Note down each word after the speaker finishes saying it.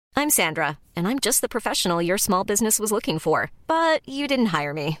I'm Sandra, and I'm just the professional your small business was looking for. But you didn't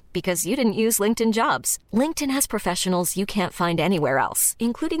hire me because you didn't use LinkedIn Jobs. LinkedIn has professionals you can't find anywhere else,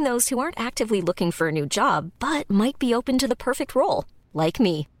 including those who aren't actively looking for a new job, but might be open to the perfect role, like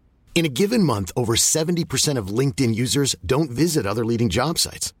me. In a given month, over 70% of LinkedIn users don't visit other leading job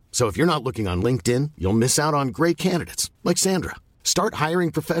sites. So if you're not looking on LinkedIn, you'll miss out on great candidates like Sandra. Start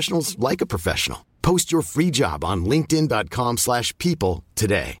hiring professionals like a professional. Post your free job on linkedin.com/people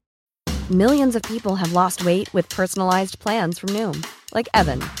today. Millions of people have lost weight with personalized plans from Noom. Like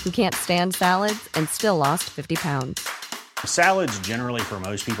Evan, who can't stand salads and still lost 50 pounds. Salads generally for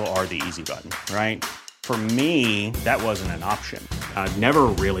most people are the easy button, right? For me, that wasn't an option. I never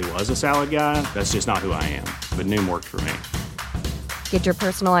really was a salad guy. That's just not who I am. But Noom worked for me. Get your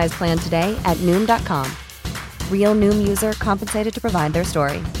personalized plan today at Noom.com. Real Noom user compensated to provide their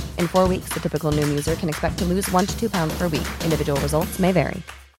story. In 4 weeks, the typical Noom user can expect to lose 1 to 2 pounds per week. Individual results may vary.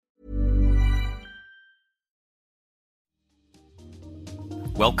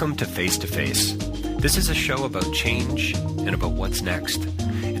 Welcome to Face to Face. This is a show about change and about what's next.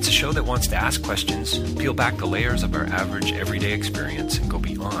 It's a show that wants to ask questions, peel back the layers of our average everyday experience, and go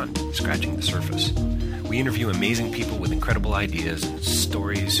beyond scratching the surface. We interview amazing people with incredible ideas and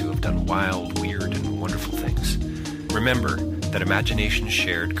stories who have done wild, weird, and wonderful things. Remember that imagination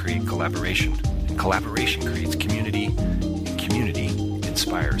shared creates collaboration, and collaboration creates community, and community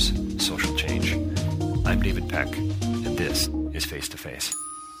inspires social change. I'm David Peck, and this is Face to Face.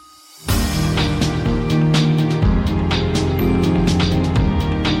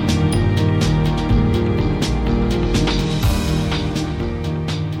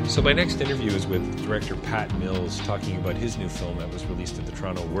 So my next interview is with director Pat Mills, talking about his new film that was released at the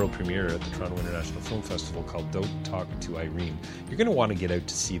Toronto World Premiere at the Toronto International Film Festival called Don't Talk to Irene. You're going to want to get out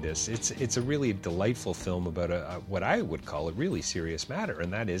to see this. It's a really delightful film about what I would call a really serious matter,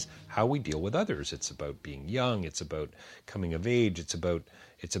 and that is how we deal with others. It's about being young. It's about coming of age. It's about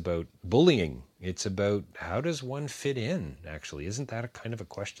bullying. It's about how does one fit in, actually. Isn't that a kind of a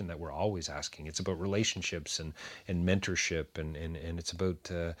question that we're always asking? It's about relationships and mentorship and it's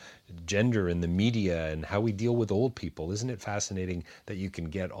about gender in the media and how we deal with old people. Isn't it fascinating that you can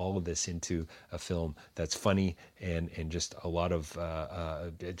get all of this into a film that's funny and just a lot of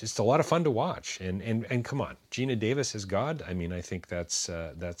fun to watch? And come on, Geena Davis as God. I mean, I think that's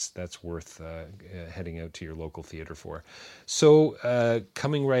worth heading out to your local theater for. So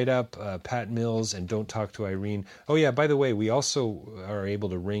coming right up, Pat Mills and Don't Talk to Irene. Oh yeah, by the way, we also are able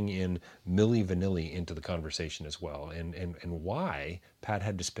to ring in Milli Vanilli into the conversation as well, and why Pat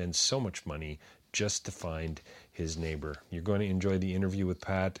had to spend so much money just to find his neighbor. You're going to enjoy the interview with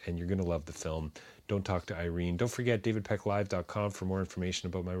Pat, and you're going to love the film. Don't Talk to Irene. Don't forget davidpecklive.com for more information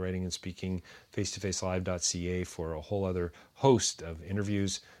about my writing and speaking, facetofacelive.ca for a whole other host of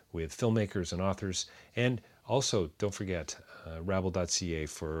interviews with filmmakers and authors, and also don't forget rabble.ca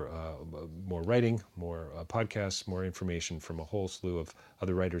for more writing, more podcasts, more information from a whole slew of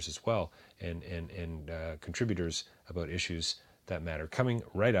other writers as well, and contributors about issues that matter. Coming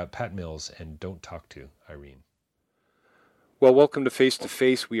right up, Pat Mills and Don't Talk to Irene. Well, welcome to Face to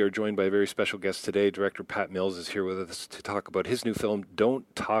Face. We are joined by a very special guest today. Director Pat Mills is here with us to talk about his new film,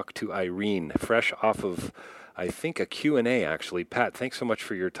 Don't Talk to Irene, fresh off of, I think, a Q&A, actually. Pat, thanks so much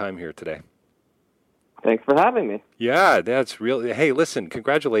for your time here today. Thanks for having me. Yeah, that's real. Hey, listen,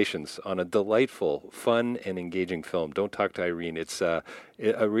 congratulations on a delightful, fun, and engaging film. Don't Talk to Irene. It's a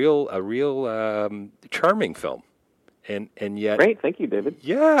real charming film, and yet great. Thank you, David.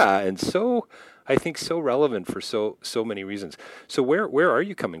 Yeah, and so I think so relevant for so many reasons. So where are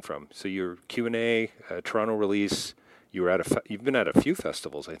you coming from? So your Q&A, Toronto release. You've been at a few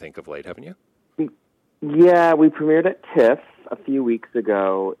festivals, I think, of late, haven't you? Yeah, we premiered at TIFF a few weeks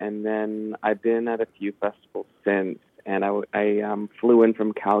ago, and then I've been at a few festivals since, and I flew in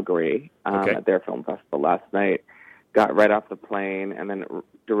from Calgary at their film festival last night, got right off the plane, and then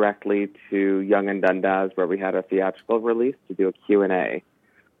directly to Yonge and Dundas, where we had a theatrical release to do a Q&A.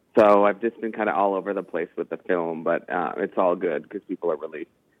 So I've just been kind of all over the place with the film, but it's all good because people are really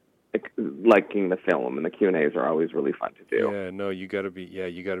liking the film, and the Q&As are always really fun to do. Yeah, no, you got to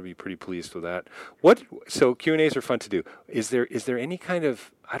be pretty pleased with that. So Q&As are fun to do. Is there any kind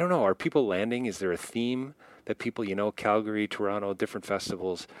of, I don't know, are people landing? Is there a theme that people, Calgary, Toronto, different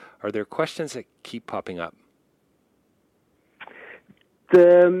festivals, are there questions that keep popping up?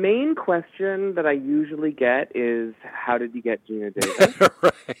 The main question that I usually get is, how did you get Geena Davis?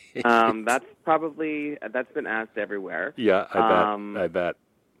 Right. That's been asked everywhere. Yeah, I bet.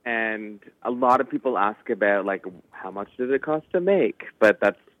 And a lot of people ask about, how much did it cost to make? But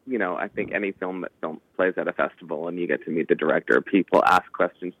that's I think any film that plays at a festival and you get to meet the director, people ask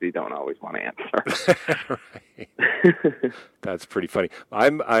questions you don't always want to answer. Right. That's pretty funny.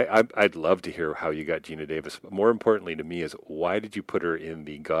 I'd love to hear how you got Geena Davis. But more importantly to me is, why did you put her in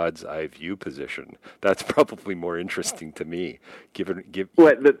the God's eye view position? That's probably more interesting to me.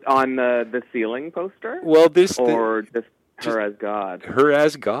 On the ceiling poster? Well, just her as God. Her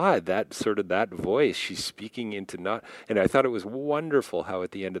as God, that voice. She's speaking into not, and I thought it was wonderful how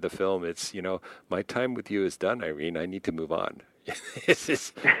at the end of the film it's, my time with you is done, Irene. I need to move on. This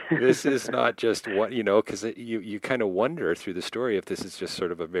is not just what, because you kind of wonder through the story if this is just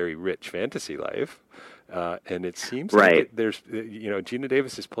sort of a very rich fantasy life. And it seems like there's, Geena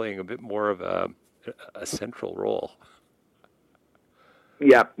Davis is playing a bit more of a central role.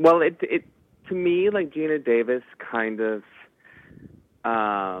 Yeah. Well, it to me, like, Geena Davis kind of,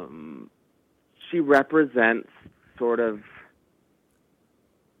 she represents sort of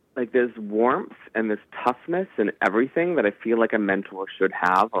like this warmth and this toughness and everything that I feel like a mentor should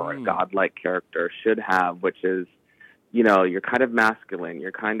have, or a godlike character should have, which is, you're kind of masculine,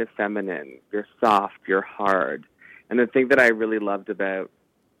 you're kind of feminine, you're soft, you're hard. And the thing that I've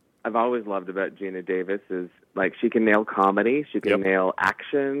always loved about Geena Davis is, like, she can nail comedy, she can nail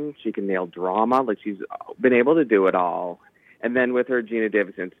action, she can nail drama. Like, she's been able to do it all. And then with her Geena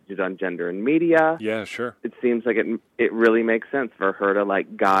Davis Institute on Gender and Media, yeah, sure, it seems like it really makes sense for her to,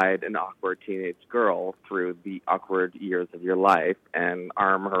 like, guide an awkward teenage girl through the awkward years of your life and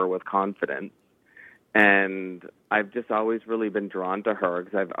arm her with confidence. And I've just always really been drawn to her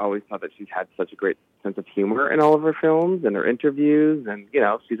because I've always thought that she's had such a great sense of humor in all of her films and her interviews. And,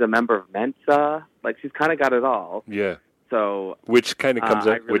 she's a member of Mensa. Like, she's kind of got it all. Yeah. So, which kind of comes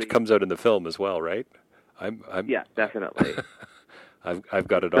out, which comes out in the film as well, right? Yeah, definitely. I've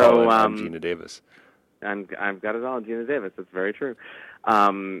got it all on Geena Davis. I've got it all on Geena Davis. That's very true.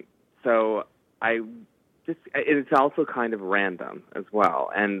 So it's also kind of random as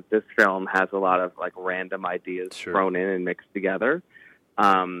well. And this film has a lot of, like, random ideas thrown in and mixed together.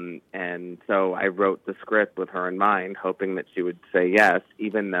 And so I wrote the script with her in mind, hoping that she would say yes,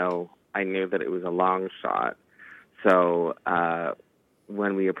 even though I knew that it was a long shot. So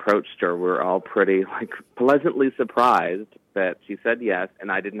when we approached her, we were all pretty, like, pleasantly surprised that she said yes,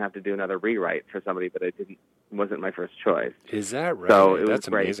 and I didn't have to do another rewrite for somebody that wasn't my first choice. Is that right? So That's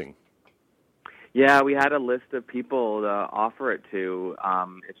amazing. Yeah, we had a list of people to offer it to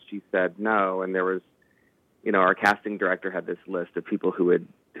if she said no, and there was, our casting director had this list of people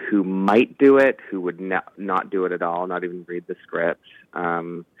who might do it, who would not do it at all, not even read the script,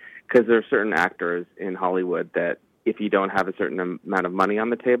 because there are certain actors in Hollywood that if you don't have a certain amount of money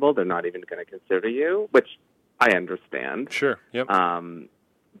on the table, they're not even going to consider you, which I understand. Sure. Yep.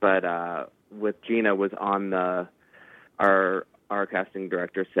 But with Geena was on our casting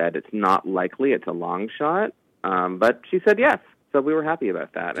director said it's not likely, it's a long shot, but she said yes, so we were happy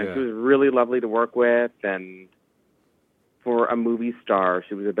about that. And she was really lovely to work with, and for a movie star,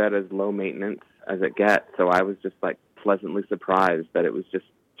 she was about as low maintenance as it gets. So I was just, like, pleasantly surprised that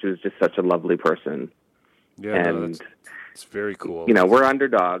she was just such a lovely person. Yeah, and it's very cool. We're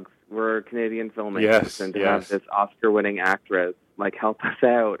underdogs. We're Canadian filmmakers, and to have this Oscar-winning actress, like, help us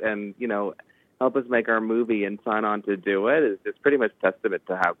out and, help us make our movie and sign on to do it is just pretty much testament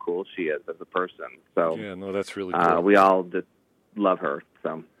to how cool she is as a person. So yeah, no, that's really cool. We all just love her.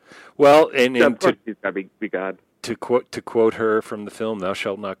 So well, and of course she's got to be God. To quote her from the film, "Thou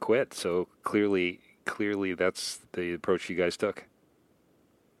shalt not quit." So clearly, that's the approach you guys took.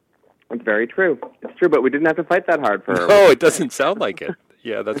 It's very true. It's true, but we didn't have to fight that hard for her. No, it doesn't sound like it.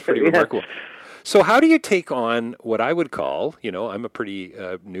 Yeah, that's pretty remarkable. So how do you take on what I would call, I'm a pretty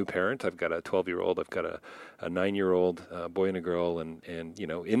new parent. I've got a 12-year-old. I've got a 9-year-old boy and a girl, and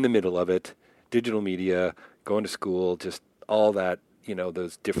in the middle of it, digital media, going to school, just all that,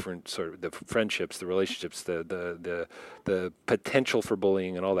 those different sort of the friendships, the relationships, the potential for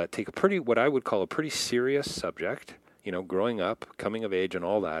bullying and all that. Take what I would call a pretty serious subject, growing up, coming of age and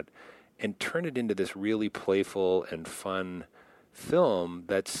all that, and turn it into this really playful and fun film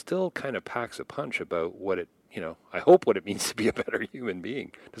that still kind of packs a punch about what it, I hope what it means to be a better human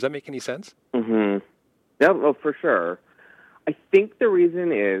being. Does that make any sense? Mm-hmm. Yeah, well, for sure. I think the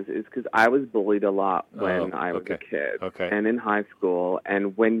reason is because I was bullied a lot when I was a kid and in high school.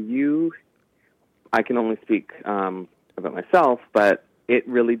 And I can only speak about myself, but it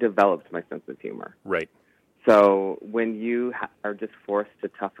really developed my sense of humor. Right. So when you are just forced to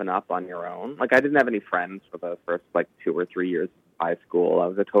toughen up on your own, like, I didn't have any friends for the first, 2 or 3 years of high school. I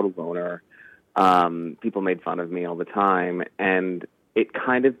was a total loner. People made fun of me all the time, and it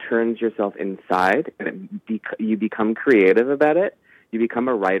kind of turns yourself inside, and you become creative about it. You become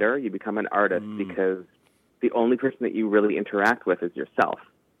a writer, you become an artist, because the only person that you really interact with is yourself.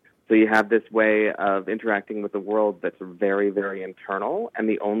 So you have this way of interacting with the world that's very, very internal, and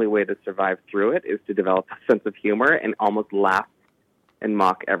the only way to survive through it is to develop a sense of humor and almost laugh and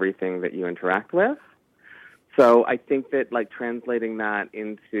mock everything that you interact with. So I think that, like, translating that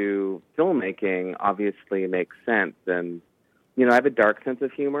into filmmaking obviously makes sense. And, you know, I have a dark sense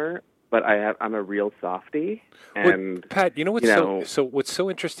of humor, but I'm a real softie. And well, Pat, you know what's so what's so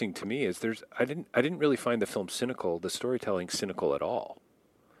interesting to me is I didn't really find the film cynical, the storytelling cynical at all.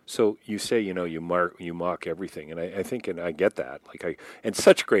 So you say, you know, you mock everything, and I think, and I get that. And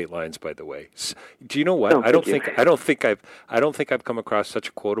such great lines, by the way. Do you know what? I don't think I've come across such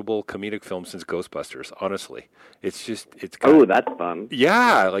a quotable comedic film since Ghostbusters. Honestly, it's that's fun.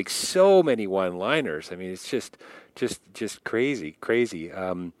 Yeah, like so many one-liners. I mean, it's just crazy.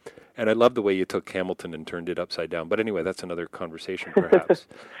 And I love the way you took Hamilton and turned it upside down. But anyway, that's another conversation, perhaps.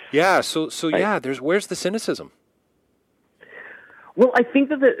 Yeah. So yeah. Where's the cynicism? Well, I think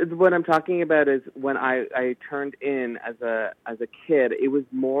that what I'm talking about is when I turned in as a kid, it was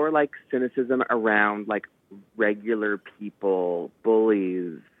more like cynicism around like regular people,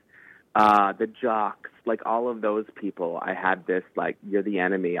 bullies, the jocks, like all of those people. I had this like, you're the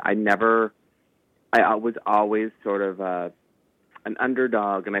enemy. I was always sort of an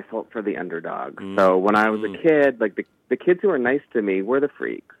underdog, and I felt for the underdog. So when I was a kid, like the kids who were nice to me were the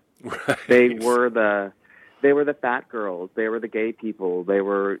freaks. Right. They were the fat girls. They were the gay people. They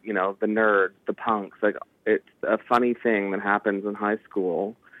were, you know, the nerds, the punks. Like, it's a funny thing that happens in high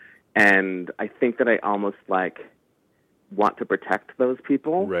school. And I think that I almost, like, want to protect those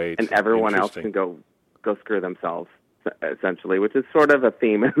people. Right. And everyone else can go screw themselves, essentially, which is sort of a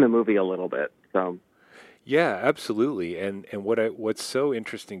theme in the movie a little bit. So. Yeah, absolutely. And what's so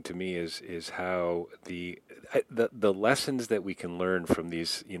interesting to me is how the lessons that we can learn from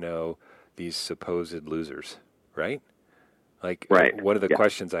these, you know, these supposed losers, right? Like, right. One of the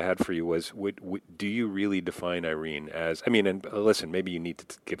questions I had for you was, do you really define Irene as, I mean, and listen, maybe you need to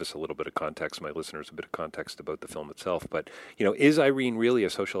give us a little bit of context, my listeners, a bit of context about the film itself, but, you know, is Irene really a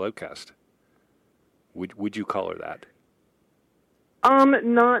social outcast? Would you call her that?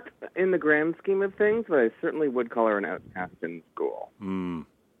 Not in the grand scheme of things, but I certainly would call her an outcast in school.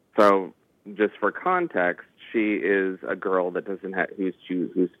 So, just for context, she is a girl that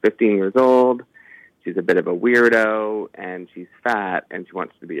who's 15 years old. She's a bit of a weirdo, and she's fat, and she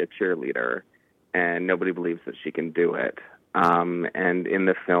wants to be a cheerleader, and nobody believes that she can do it. And in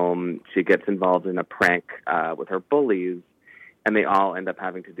the film, she gets involved in a prank with her bullies, and they all end up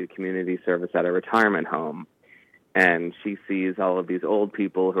having to do community service at a retirement home. And she sees all of these old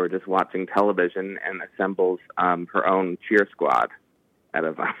people who are just watching television and assembles her own cheer squad out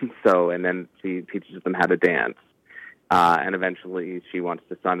of them. And then she teaches them how to dance. And eventually she wants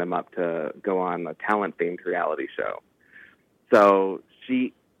to sign them up to go on a talent-themed reality show. So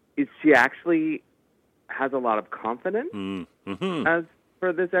she actually has a lot of confidence as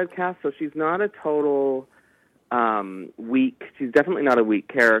for this outcast. So she's not a total weak. She's definitely not a weak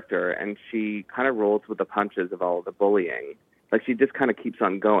character, and she kind of rolls with the punches of all of the bullying. Like, she just kind of keeps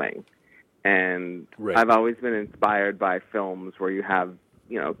on going. And right. I've always been inspired by films where you have,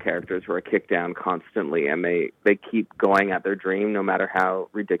 you know, characters who are kicked down constantly, and they keep going at their dream no matter how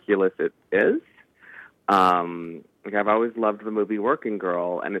ridiculous it is. Like, I've always loved the movie Working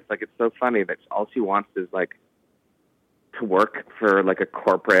Girl, and it's like, it's so funny that all she wants is like to work for like a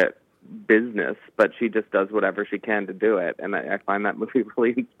corporate business, but she just does whatever she can to do it. And I find that movie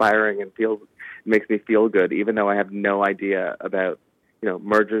really inspiring and makes me feel good, even though I have no idea about, you know,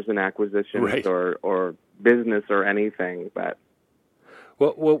 mergers and acquisitions right. or business or anything. But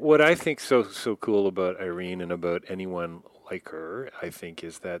well, what I think so cool about Irene and about anyone like her, I think,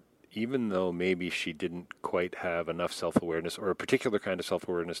 is that even though maybe she didn't quite have enough self-awareness or a particular kind of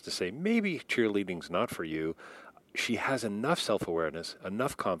self-awareness to say maybe cheerleading's not for you, she has enough self-awareness,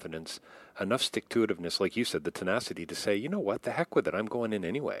 enough confidence, enough stick-to-itiveness, like you said, the tenacity to say, you know what, the heck with it, I'm going in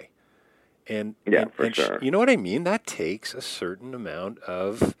anyway. And sure. You know what I mean? That takes a certain amount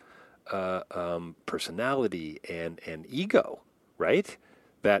of personality and ego, right?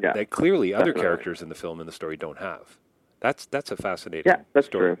 That clearly other characters in the film and the story don't have. That's a fascinating story. Yeah, that's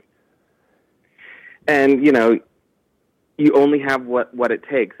true. And, you know, you only have what it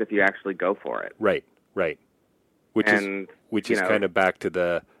takes if you actually go for it. Right. Which is kind of back to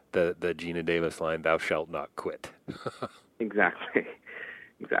the Geena Davis line, "Thou shalt not quit." Exactly.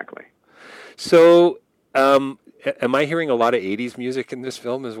 So, am I hearing a lot of 80s music in this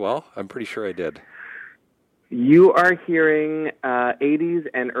film as well? I'm pretty sure I did. You are hearing 80s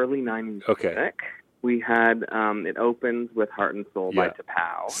and early 90s music. We had it opens with "Heart and Soul" by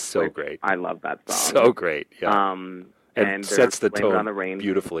T'Pau. So great. I love that song. So great. Yeah. And sets the tone on the Range.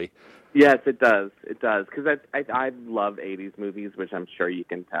 Beautifully. Yes, it does. It does, because I love '80s movies, which I'm sure you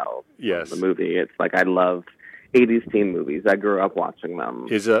can tell. Yes. From the movie. It's like I love '80s teen movies. I grew up watching them.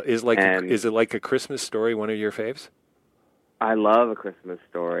 Is it like A Christmas Story one of your faves? I love A Christmas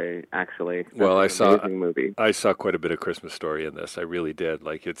Story, actually. Well, an amazing movie. I saw quite a bit of Christmas Story in this. I really did.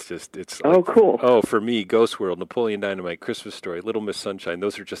 Like, it's like, oh, cool. Oh, for me, Ghost World, Napoleon Dynamite, Christmas Story, Little Miss Sunshine.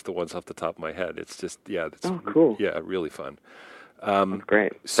 Those are just the ones off the top of my head. It's just, cool. Yeah, really fun. That's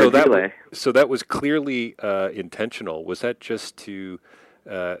great. So that was clearly intentional. Was that just to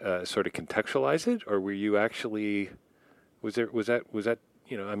sort of contextualize it, or were you actually? Was that?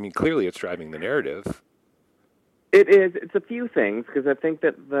 I mean, clearly it's driving the narrative. It is. It's a few things, because I think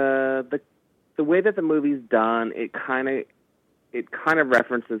that the way that the movie's done, it kind of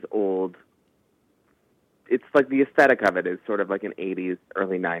references old. It's like the aesthetic of it is sort of like an '80s,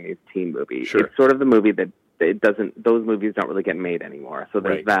 early '90s teen movie. Sure. It's sort of the movie that those movies don't really get made anymore. So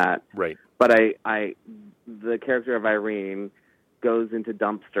there's that. Right. But the character of Irene goes into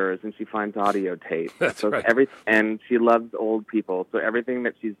dumpsters and she finds audio tapes. That's right. And she loves old people, so everything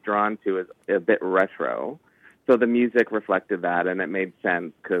that she's drawn to is a bit retro. So the music reflected that, and it made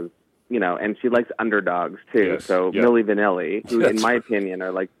sense because, and she likes underdogs too. Yes. So yeah. Milli Vanilli, who in my opinion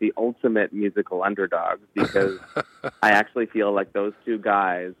are like the ultimate musical underdogs, because I actually feel like those two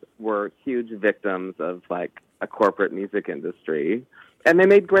guys were huge victims of like a corporate music industry, and they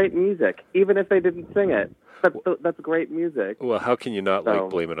made great music, even if they didn't sing it. That's great music. Well, how can you not like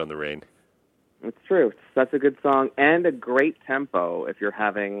Blame It on the Rain? It's true. It's such a good song and a great tempo if you're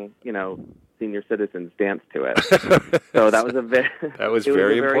having, senior citizens dance to it. So that was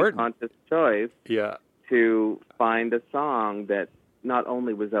very important. Conscious choice. Yeah. To find a song that not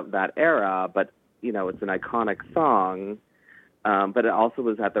only was of that era, but it's an iconic song, but it also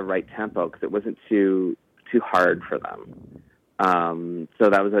was at the right tempo because it wasn't too hard for them. So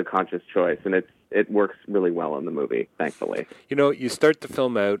that was a conscious choice, and it works really well in the movie, thankfully. You start the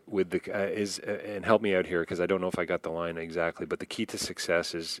film out with and help me out here because I don't know if I got the line exactly, but the key to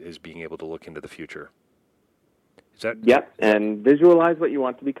success is being able to look into the future. Is that? Yep, and visualize what you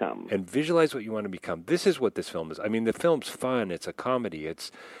want to become. And visualize what you want to become. This is what this film is. I mean, the film's fun. It's a comedy.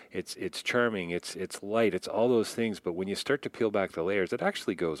 It's charming. It's light. It's all those things. But when you start to peel back the layers, it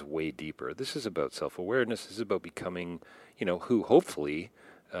actually goes way deeper. This is about self-awareness. This is about becoming, who hopefully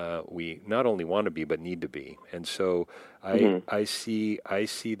we not only want to be but need to be. And so I see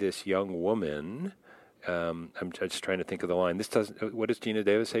this young woman. I'm just trying to think of the line. What does Gina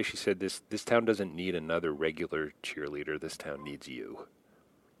Davis say? She said, "This town doesn't need another regular cheerleader. This town needs you."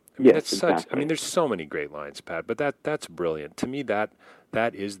 I mean, yes, exactly. There's so many great lines, Pat. But that's brilliant. To me, that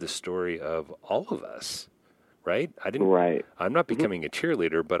is the story of all of us, right? Right. I'm not becoming a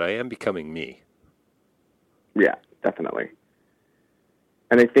cheerleader, but I am becoming me. Yeah, definitely.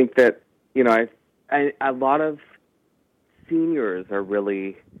 And I think that, a lot of seniors are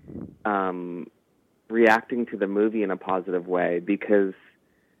really reacting to the movie in a positive way because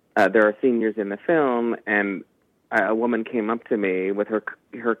there are seniors in the film, and a woman came up to me with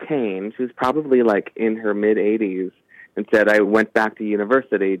her cane. She was probably like in her mid-80s and said, "I went back to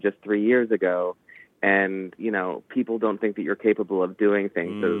university just 3 years ago, and, people don't think that you're capable of doing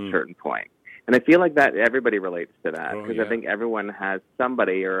things at a certain point." And I feel like that everybody relates to that because I think everyone has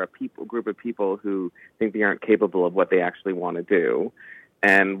somebody or a group of people who think they aren't capable of what they actually want to do.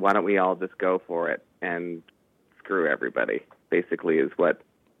 And why don't we all just go for it and screw everybody, basically, is what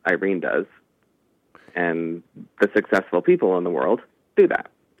Irene does. And the successful people in the world do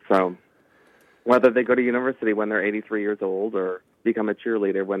that. So whether they go to university when they're 83 years old or become a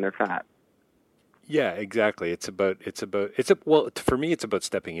cheerleader when they're fat. Yeah, exactly. For me, it's about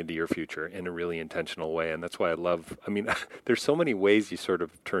stepping into your future in a really intentional way. And that's why there's so many ways you sort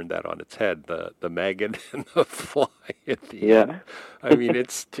of turned that on its head, the maggot and the fly at the end. I mean,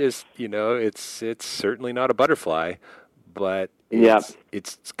 it's just, it's certainly not a butterfly, but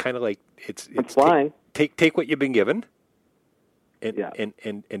it's kind of like, it's flying. Take what you've been given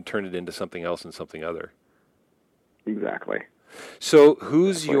and turn it into something else and something other. Exactly. So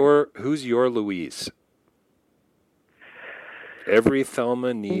who's your Louise? Every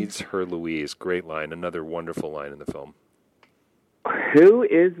Thelma needs her Louise. Great line. Another wonderful line in the film. Who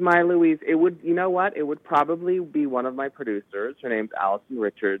is my Louise? It would probably be one of my producers. Her name's Allison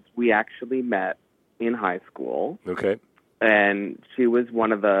Richards. We actually met in high school. Okay. And she was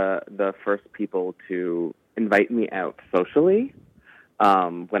one of the first people to invite me out socially.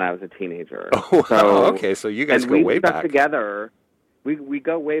 When I was a teenager. Oh, wow. Okay, so you guys go way back. Together. We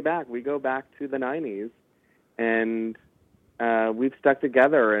go way back. We go back to the 90s, and we've stuck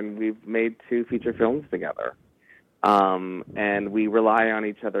together, and we've made 2 feature films together. And we rely on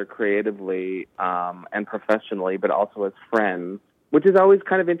each other creatively and professionally, but also as friends, which is always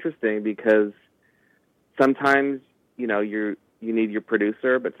kind of interesting because sometimes, you know, you need your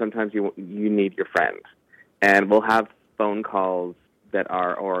producer, but sometimes you need your friend. And we'll have phone calls that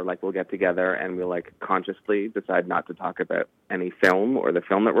are, or like we'll get together and we'll like consciously decide not to talk about any film or the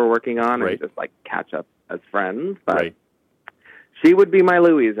film that we're working on, right, and just like catch up as friends. But right. She would be my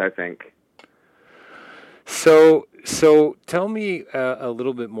Louise, I think. So tell me a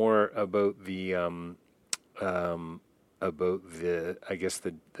little bit more about the I guess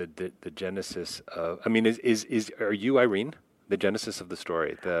the genesis of. I mean, are you Irene? The genesis of the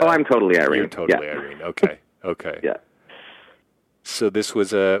story. I'm totally Irene. You're totally Irene. Okay. Yeah. So this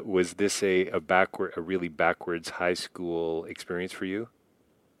was a really backwards high school experience for you?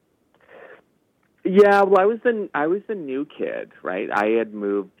 Yeah, well, I was the new kid, right? I had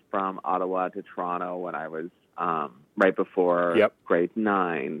moved from Ottawa to Toronto when I was right before grade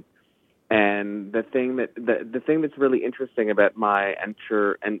 9, and the thing that's really interesting about when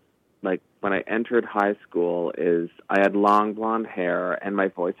I entered high school is I had long blonde hair and my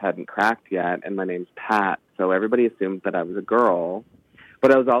voice hadn't cracked yet, and my name's Pat, so everybody assumed that I was a girl.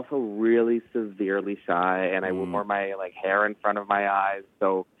 But I was also really severely shy, and I wore my hair in front of my eyes,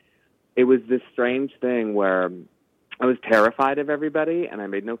 so it was this strange thing where I was terrified of everybody, and I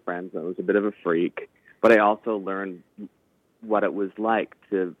made no friends. I was a bit of a freak, but I also learned what it was like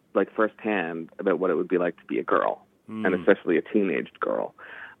to, firsthand about what it would be like to be a girl, and especially a teenaged girl.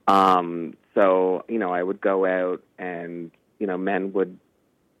 So, I would go out and, men would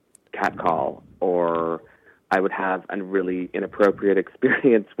catcall, or I would have a really inappropriate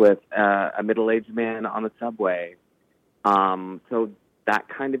experience with a middle-aged man on the subway. So that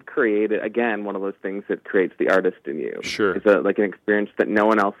kind of created, again, one of those things that creates the artist in you. Sure. It's an experience that no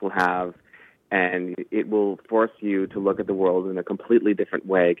one else will have, and it will force you to look at the world in a completely different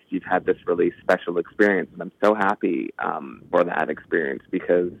way because you've had this really special experience. And I'm so happy for that experience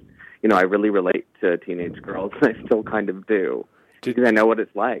because, I really relate to teenage girls, and I still kind of do. Because I know what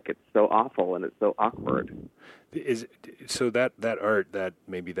it's like. It's so awful, and it's so awkward. So that art, that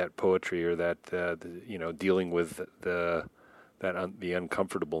maybe that poetry, or that dealing with the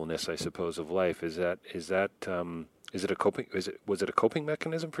uncomfortableness, I suppose, of life, was it a coping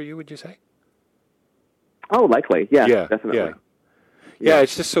mechanism for you, would you say? Oh, likely. Yeah, definitely. Yeah,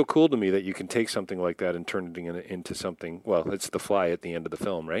 it's just so cool to me that you can take something like that and turn it into something. Well, it's the fly at the end of the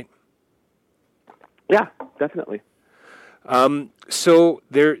film, right? Yeah, definitely. So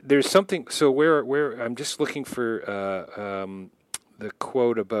there's something. So where I'm just looking for the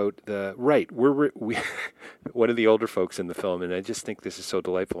quote about the right. We one of the older folks in the film, and I just think this is so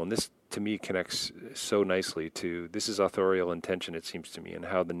delightful, and this to me connects so nicely to this is authorial intention. It seems to me, and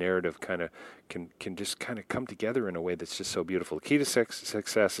how the narrative kind of can just kind of come together in a way that's just so beautiful. The key to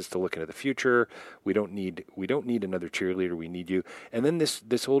success is to look into the future. We don't need another cheerleader. We need you. And then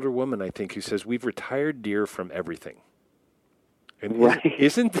this older woman, I think, who says, "We've retired, dear, from everything." And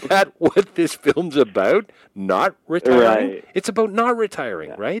isn't that what this film's about? Not retiring? Right. It's about not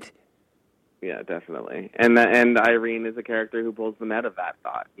retiring, right? Yeah, definitely. And Irene is a character who pulls them out of that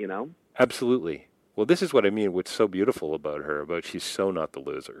thought, Absolutely. Well, this is what I mean, what's so beautiful about her, about she's so not the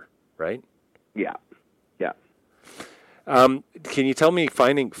loser, right? Yeah. Yeah. Can you tell me,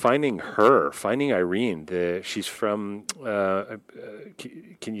 finding Irene, she's from,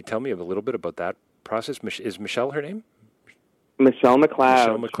 can you tell me a little bit about that process? Is Michelle her name? Michelle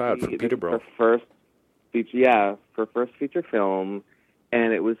McLeod. Michelle McLeod from Peterborough. Her first feature film,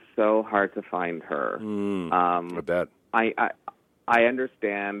 and it was so hard to find her. I bet. I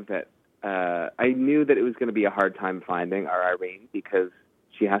understand that. I knew that it was going to be a hard time finding our Irene because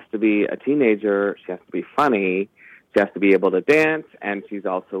she has to be a teenager, she has to be funny, she has to be able to dance, and she's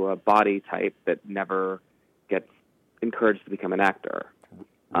also a body type that never gets encouraged to become an actor.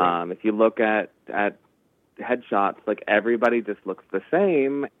 Right. If you look at headshots, everybody just looks the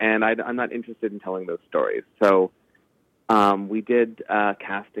same, and I'm not interested in telling those stories. So we did a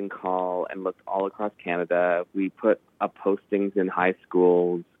casting call and looked all across Canada. We put up postings in high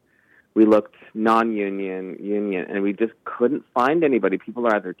schools. We looked non-union, union, and we just couldn't find anybody. People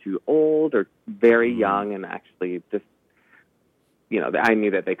are either too old or very young, and actually just, I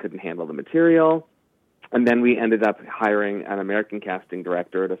knew that they couldn't handle the material. And then we ended up hiring an American casting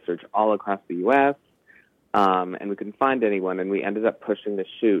director to search all across the U.S., and we couldn't find anyone, and we ended up pushing the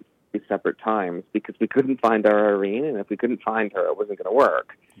shoot 3 separate times because we couldn't find our Irene, and if we couldn't find her, it wasn't going to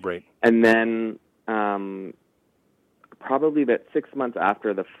work. Right. And then probably about 6 months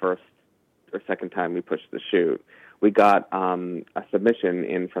after the first or second time we pushed the shoot, we got a submission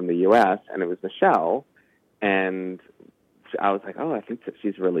in from the U.S., and it was Michelle, and I was like, oh, I think that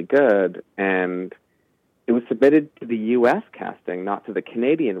she's really good, and it was submitted to the U.S. casting, not to the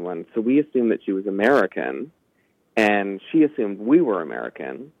Canadian one, so we assumed that she was American, and she assumed we were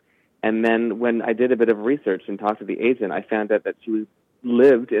American, and then when I did a bit of research and talked to the agent, I found out that she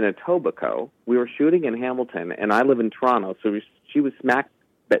lived in Etobicoke. We were shooting in Hamilton, and I live in Toronto, so she was smack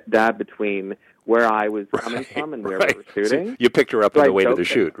dab between where I was coming from and where we were shooting. So you picked her up on the way to the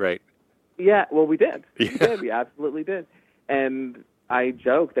shoot, right? Yeah, well, we did. Yeah. We absolutely did. And I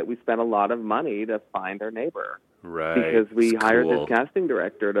joked that we spent a lot of money to find our neighbor. Right. Because we hired this casting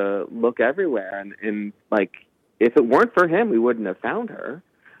director to look everywhere. And like, if it weren't for him, we wouldn't have found her.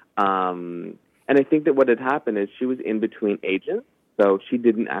 And I think that what had happened is she was in between agents, so she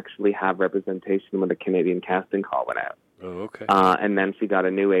didn't actually have representation when the Canadian casting call went out. Oh, okay. And then she got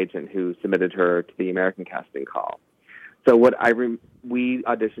a new agent who submitted her to the American casting call. So we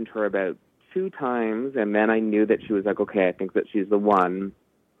auditioned her about 2 times, and then I knew that she was like, okay, I think that she's the one.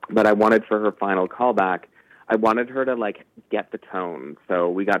 But I wanted for her final callback, I wanted her to like get the tone. So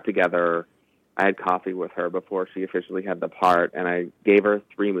we got together. I had coffee with her before she officially had the part, and I gave her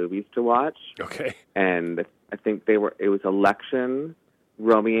 3 movies to watch. Okay. And I think it was Election,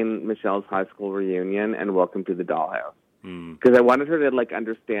 Romeo and Michelle's High School Reunion, and Welcome to the Dollhouse. Because I wanted her to like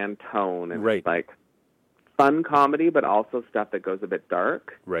understand tone and like fun comedy, but also stuff that goes a bit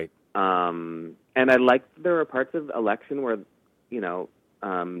dark. Right. And I liked there were parts of Election where, you know,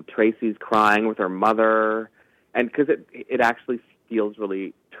 Tracy's crying with her mother, and because it actually feels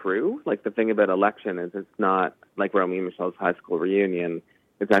really true. Like the thing about Election is it's not like Romeo and Michelle's High School Reunion.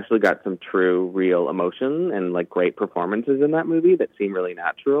 It's actually got some true, real emotion and like great performances in that movie that seem really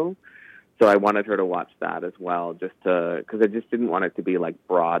natural. So I wanted her to watch that as well, just because I just didn't want it to be like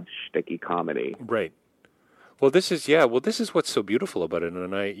broad, shticky comedy. Right. Well, this is what's so beautiful about it,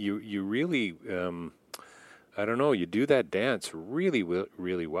 and you really, I don't know, you do that dance really,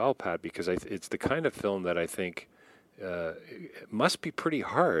 really well, Pat, because it's the kind of film that I think it must be pretty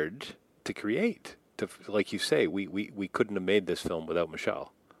hard to create. Like you say, we couldn't have made this film without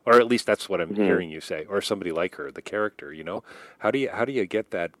Michelle, or at least that's what I'm hearing you say, or somebody like her, the character. You know, how do you get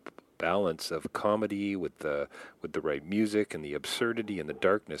that balance of comedy with the right music and the absurdity and the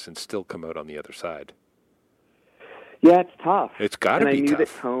darkness, and still come out on the other side? Yeah, it's tough. It's got to be tough. And I knew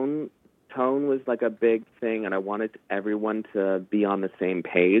that tone was like a big thing, and I wanted everyone to be on the same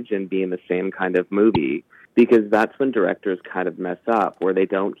page and be in the same kind of movie, because that's when directors kind of mess up, where they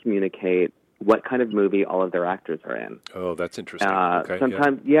don't communicate what kind of movie all of their actors are in. Oh, that's interesting. Okay,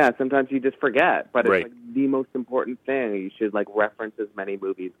 sometimes you just forget, but it's like the most important thing. You should like reference as many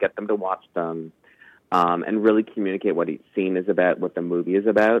movies, get them to watch them, and really communicate what each scene is about, what the movie is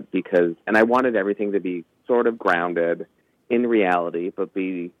about. And I wanted everything to be sort of grounded in reality, but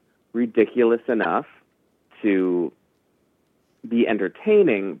be ridiculous enough to be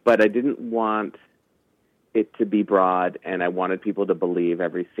entertaining. But I didn't want it to be broad, and I wanted people to believe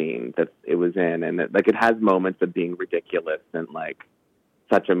every scene that it was in, and that, like, it has moments of being ridiculous and like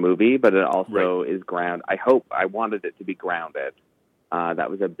such a movie, but it also is I wanted it to be grounded. That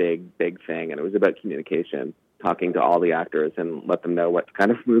was a big thing, and it was about communication, talking to all the actors and let them know what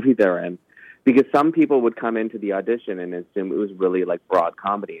kind of movie they're in, because some people would come into the audition and assume it was really like broad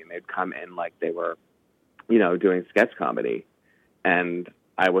comedy, and they'd come in like they were, you know, doing sketch comedy, and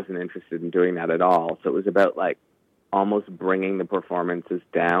I wasn't interested in doing that at all. So it was about like almost bringing the performances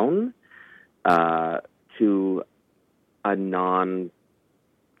down to a non-Second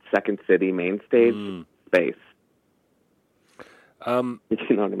City main stage space. You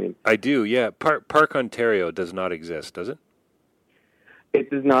know what I mean? I do, yeah. Park Ontario does not exist, does it? It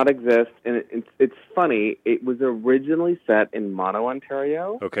does not exist, and it's funny. It was originally set in Mono,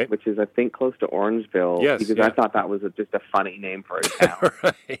 Ontario, which is, I think, close to Orangeville, because I thought that was just a funny name for a town.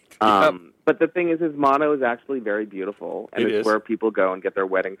 But the thing is Mono is actually very beautiful, and it's where people go and get their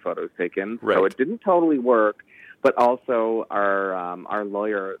wedding photos taken. Right. So it didn't totally work, but also our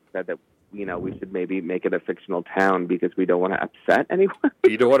lawyer said that, you know, we should maybe make it a fictional town because we don't want to upset anyone.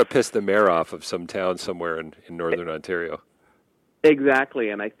 You don't want to piss the mayor off of some town somewhere in northern Ontario.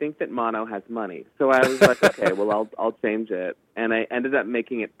 Exactly, and I think that Mono has money. So I was like, okay, well, I'll change it. And I ended up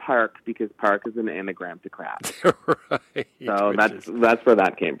making it Park because Park is an anagram to crap. Right. So that's where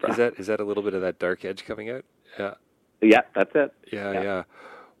that came from. Is that a little bit of that dark edge coming out? Yeah. Yeah, that's it. Yeah.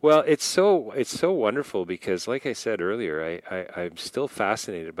 Well, it's so wonderful because, like I said earlier, I'm still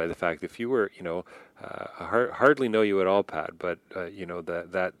fascinated by the fact that if you were, you know, hardly know you at all, Pat, but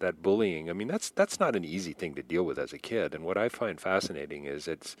that bullying. I mean, that's not an easy thing to deal with as a kid. And what I find fascinating is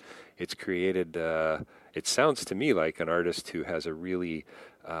it's created. It sounds to me like an artist who has a really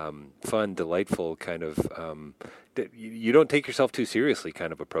fun, delightful kind of. You don't take yourself too seriously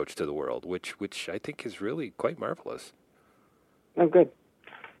kind of approach to the world, which I think is really quite marvelous. Oh, good.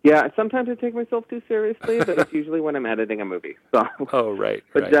 Yeah, sometimes I take myself too seriously, but it's usually when I'm editing a movie. So. Oh, right.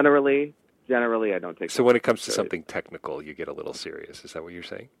 But right. generally, I don't take. So when it comes to something technical, you get a little serious. Is that what you're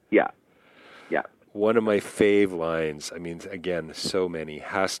saying? Yeah. One of my fave lines, I mean, again, so many,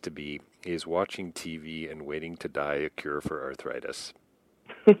 has to be, is watching TV and waiting to die a cure for arthritis.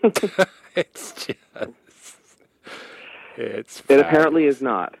 It apparently is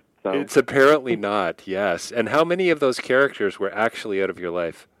not. So. It's apparently not, yes. And how many of those characters were actually out of your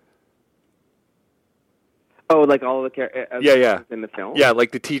life? Oh, like all of the characters in the film? Yeah,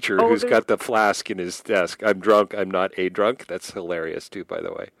 like the teacher who's got the flask in his desk. I'm drunk, I'm not a drunk. That's hilarious, too, by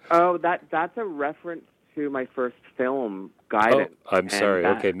the way. Oh, that's a reference to my first film, Guidance. Oh, I'm sorry.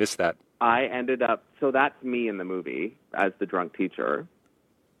 Okay, missed that. I ended up, so that's me in the movie as the drunk teacher.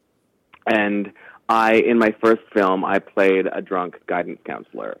 And in my first film, I played a drunk guidance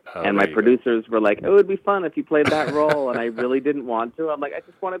counselor. And my producers were like, it would be fun if you played that role. And I really didn't want to. I'm like, I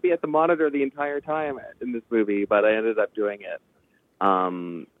just want to be at the monitor the entire time in this movie. But I ended up doing it.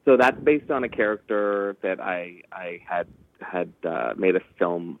 So that's based on a character that I had made a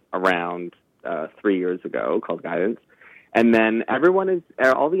film around 3 years ago called Guidance. And then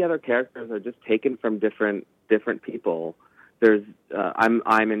all the other characters are just taken from different people. There's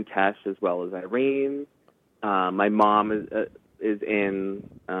I'm in Tesh as well as Irene. My mom is in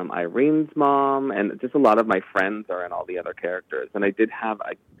Irene's mom, and just a lot of my friends are in all the other characters. And I did have,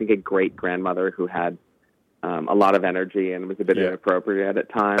 I think, a great grandmother who had a lot of energy and was a bit inappropriate at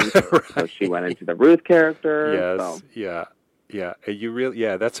times. Right. So she went into the Ruth character. Yes,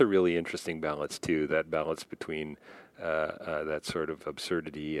 yeah. That's a really interesting balance too. That balance between that sort of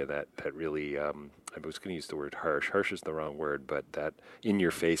absurdity and that really. I was going to use the word harsh. Harsh is the wrong word, but that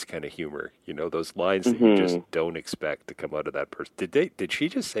in-your-face kind of humor. You know, those lines that you just don't expect to come out of that person. Did she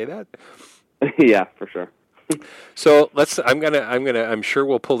just say that? Yeah, for sure. So I'm sure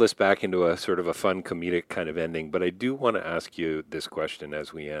we'll pull this back into a sort of a fun comedic kind of ending, but I do want to ask you this question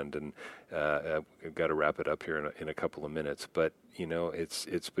as we end, and I've got to wrap it up here in a couple of minutes. But you know,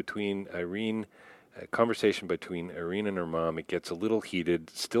 it's between Irene. A conversation between Irene and her mom. It gets a little heated,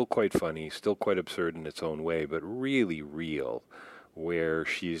 still quite funny, still quite absurd in its own way, but really real, where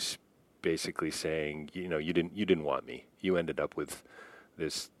she's basically saying, you know, you didn't want me. You ended up with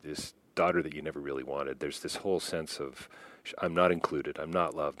this daughter that you never really wanted. There's this whole sense of I'm not included, I'm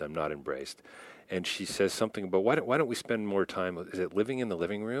not loved, I'm not embraced. And she says something about why don't we spend more time? Is it living in the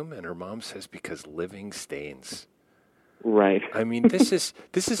living room? And her mom says because living stains. Right. I mean, this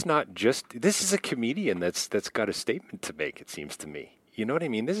is not just, this is a comedian that's got a statement to make, it seems to me. You know what I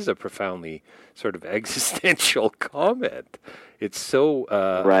mean? This is a profoundly sort of existential comment. It's so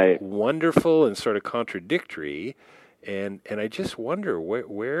wonderful and sort of contradictory, and I just wonder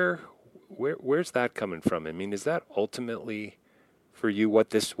where's that coming from? I mean, is that ultimately for you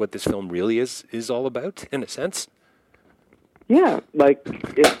what this film really is all about, in a sense? Yeah, like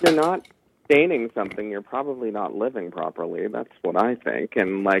if you're not staining something, you're probably not living properly. That's what I think.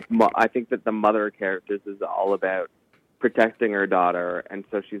 And like, I think that the mother characters is all about protecting her daughter, and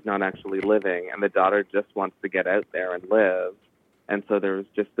so she's not actually living, and the daughter just wants to get out there and live. And so there's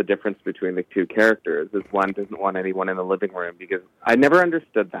just the difference between the two characters is one doesn't want anyone in the living room, because I never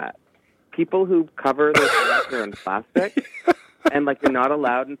understood that. People who cover their furniture in plastic and like you're not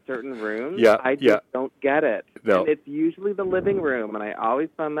allowed in certain rooms, I just don't get it. No. And it's usually the living room, and I always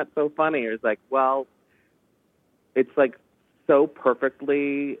found that so funny. It's like, well, it's like so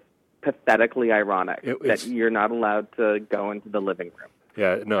perfectly, pathetically ironic that you're not allowed to go into the living room.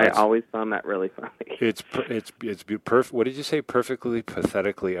 Yeah, no, I always found that really funny. It's perfect. What did you say? Perfectly,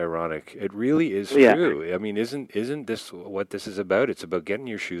 pathetically ironic. It really is true. I mean, isn't this what this is about? It's about getting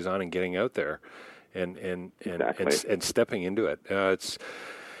your shoes on and getting out there, and stepping into it.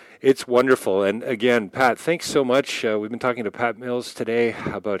 It's wonderful. And again, Pat, thanks so much. We've been talking to Pat Mills today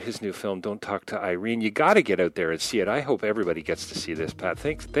about his new film, Don't Talk to Irene. You got to get out there and see it. I hope everybody gets to see this, Pat.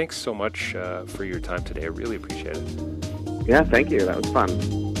 Thanks so much for your time today. I really appreciate it. Yeah, thank you. That was fun.